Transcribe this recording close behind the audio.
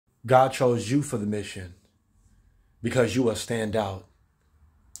God chose you for the mission because you will stand out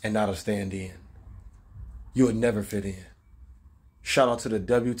and not a stand in. You would never fit in. Shout out to the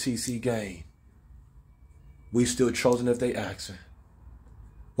W.T.C Gang. We still chosen if they asking.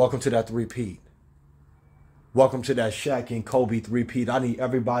 Welcome to that three-peat. Welcome to that Shaq and Kobe three-peat. I need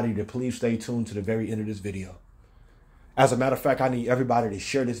everybody to please stay tuned to the very end of this video. As a matter of fact, I need everybody to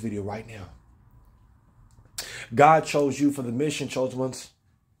share this video right now. God chose you for the mission, chosen ones.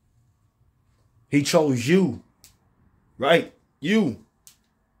 He chose you, right? You.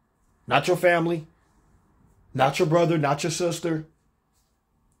 Not your family. Not your brother, not your sister.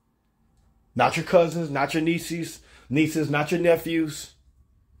 Not your cousins, not your nieces, not your nephews.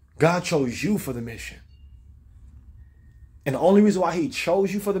 God chose you for the mission. And the only reason why he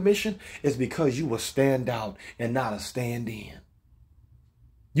chose you for the mission is because you will stand out and not a stand in.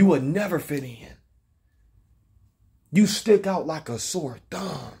 You will never fit in. You stick out like a sore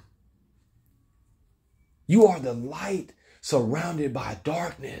thumb. You are the light surrounded by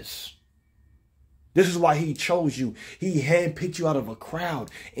darkness. This is why he chose you. He handpicked you out of a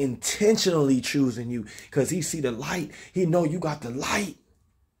crowd, intentionally choosing you because he see the light. He know you got the light.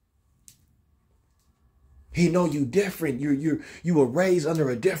 He know you different. You were raised under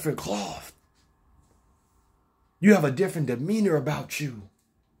a different cloth. You have a different demeanor about you.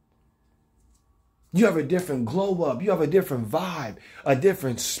 You have a different glow up. You have a different vibe, a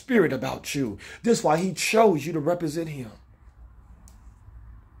different spirit about you. This is why he chose you to represent him.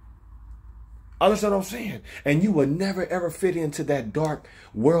 Understand what I'm saying? And you would never, ever fit into that dark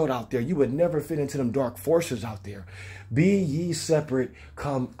world out there. You would never fit into them dark forces out there. Be ye separate.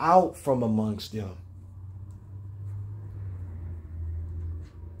 Come out from amongst them.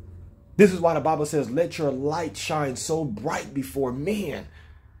 This is why the Bible says, let your light shine so bright before men.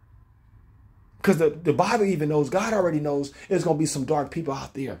 Because the Bible even knows, God already knows there's going to be some dark people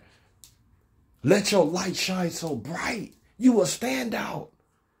out there. Let your light shine so bright. You will stand out.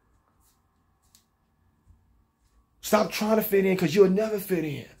 Stop trying to fit in because you'll never fit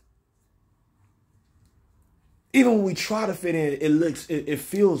in. Even when we try to fit in, it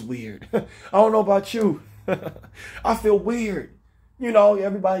feels weird. I don't know about you. I feel weird. You know,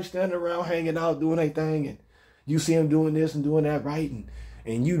 everybody standing around, hanging out, doing their thing. And you see them doing this and doing that, right?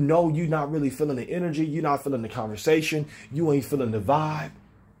 And you know you're not really feeling the energy. You're not feeling the conversation. You ain't feeling the vibe.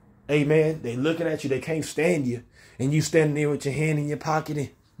 Amen. They looking at you. They can't stand you. And you standing there with your hand in your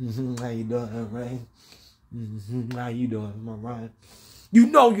pocket. And, how you doing, right? How you doing? Am I right? You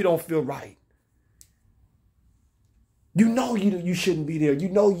know you don't feel right. You know you shouldn't be there. You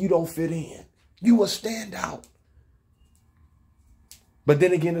know you don't fit in. You will stand out. But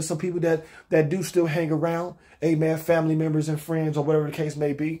then again, there's some people that do still hang around. Amen. Family members and friends or whatever the case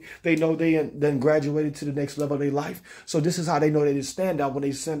may be. They know they then graduated to the next level of their life. So this is how they know they just stand out when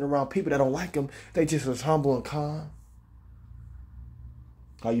they stand around people that don't like them. They just as humble and calm.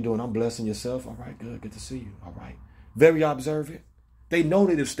 How you doing? I'm blessing yourself. All right, good. Good to see you. All right. Very observant. They know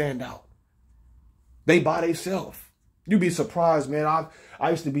they just stand out. They by themselves. You'd be surprised, man. I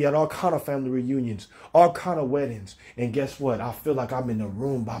used to be at all kind of family reunions, all kind of weddings. And guess what? I feel like I'm in the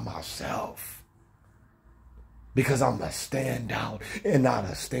room by myself. Because I'm a standout and not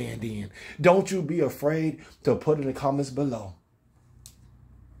a stand in. Don't you be afraid to put in the comments below.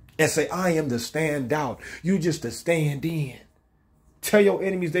 And say, I am the standout. You just a stand in. Tell your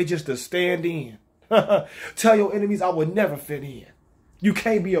enemies they just a stand in. Tell your enemies I would never fit in. You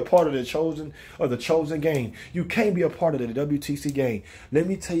can't be a part of the chosen gang. You can't be a part of the W.T.C gang. Let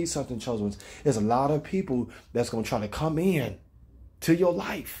me tell you something, chosen ones. There's a lot of people that's going to try to come in to your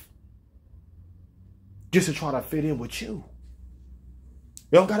life just to try to fit in with you.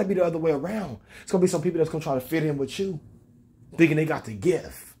 It don't got to be the other way around. It's going to be some people that's going to try to fit in with you, thinking they got the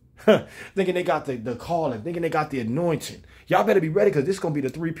gift, thinking they got the calling, thinking they got the anointing. Y'all better be ready because this is going to be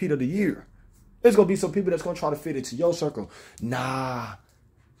the three-peat of the year. There's going to be some people that's going to try to fit into your circle. Nah,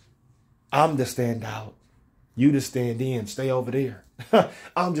 I'm the standout. You the stand in. Stay over there.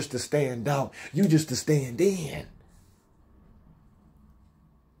 I'm just the standout. You just the stand in.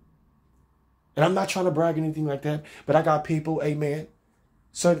 And I'm not trying to brag or anything like that, but I got people, amen,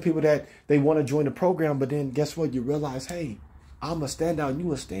 certain people that they want to join the program, but then guess what? You realize, hey, I'm a standout and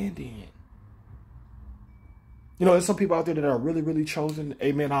you a stand in. You know, there's some people out there that are really, really chosen.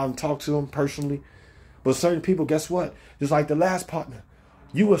 Amen. I haven't talked to them personally. But certain people, guess what? Just like the last partner.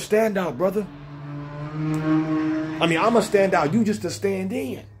 You a standout, brother. I mean, I'm a standout. You just a stand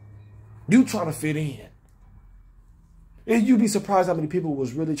in. You trying to fit in. And you'd be surprised how many people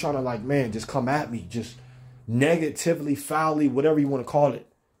was really trying to, like, man, just come at me. Just negatively, foully, whatever you want to call it.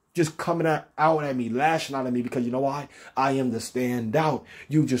 just coming out at me, lashing out at me, because you know why? I am the standout.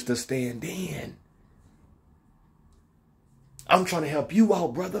 You just the stand in. I'm trying to help you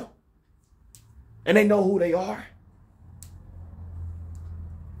out, brother. And they know who they are.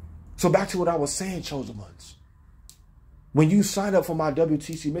 So back to what I was saying, chosen ones. When you sign up for my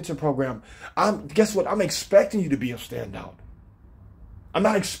W.T.C mentor program, guess what? I'm expecting you to be a standout. I'm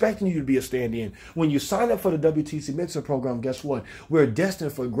not expecting you to be a stand-in. When you sign up for the W.T.C mentor program, guess what? We're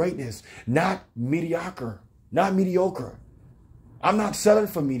destined for greatness, not mediocre. Not mediocre. I'm not selling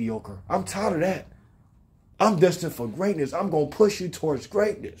for mediocre. I'm tired of that. I'm destined for greatness. I'm going to push you towards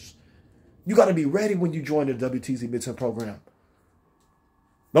greatness. You got to be ready when you join the W.T.C mentor program.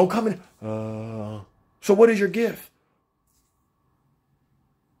 Don't come in. So what is your gift?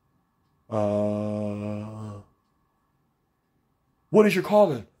 What is your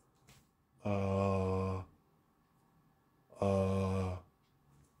calling?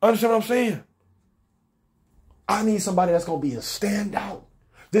 Understand what I'm saying? I need somebody that's going to be a standout.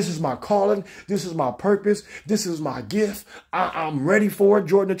 This is my calling. This is my purpose. This is my gift. I'm ready for it,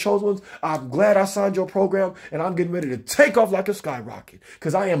 Jordan, the chosen ones. I'm glad I signed your program, and I'm getting ready to take off like a skyrocket,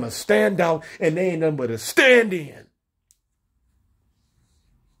 because I am a standout, and they ain't nothing but a stand-in.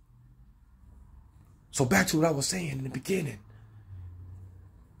 So back to what I was saying in the beginning.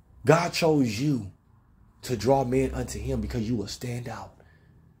 God chose you to draw men unto him because you will stand out.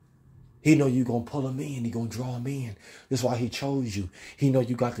 He know you going to pull them in. He going to draw them in. That's why he chose you. He know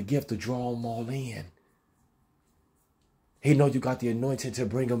you got the gift to draw them all in. He know you got the anointing to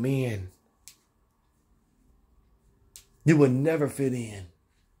bring them in. You will never fit in.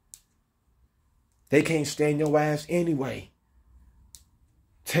 They can't stand your ass anyway.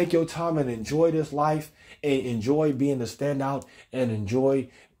 Take your time and enjoy this life, and enjoy being the standout, and enjoy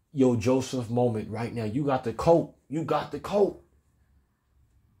your Joseph moment right now. You got the coat. You got the coat.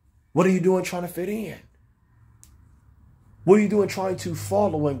 What are you doing trying to fit in? What are you doing trying to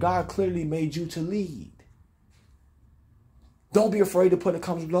follow when God clearly made you to lead? Don't be afraid to put the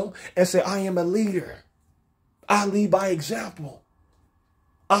comments below and say, I am a leader. I lead by example.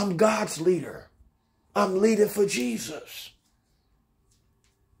 I'm God's leader. I'm leading for Jesus.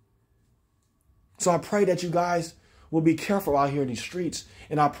 So I pray that you guys will be careful out here in these streets.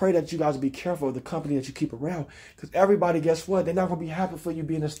 And I pray that you guys will be careful of the company that you keep around. Because everybody, guess what? They're not going to be happy for you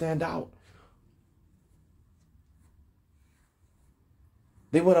being a standout.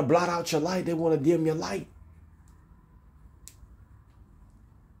 They want to blot out your light. They want to dim your light.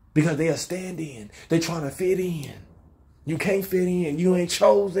 Because they are stand-in. They're trying to fit in. You can't fit in. You ain't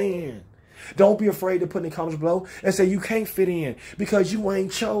chosen. Don't be afraid to put in the comments below and say you can't fit in because you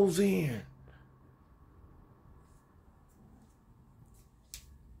ain't chosen.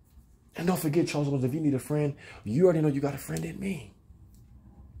 And don't forget, chosen ones, if you need a friend, you already know you got a friend in me.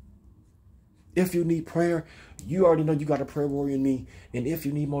 If you need prayer, you already know you got a prayer warrior in me. And if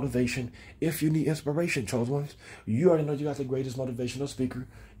you need motivation, if you need inspiration, chosen ones, you already know you got the greatest motivational speaker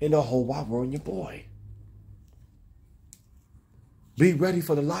in the whole wide world, your boy. Be ready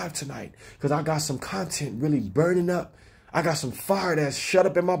for the live tonight, because I got some content really burning up. I got some fire that's shut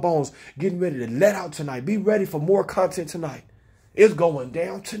up in my bones, getting ready to let out tonight. Be ready for more content tonight. It's going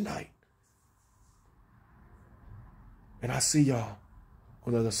down tonight. And I see y'all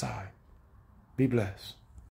on the other side. Be blessed.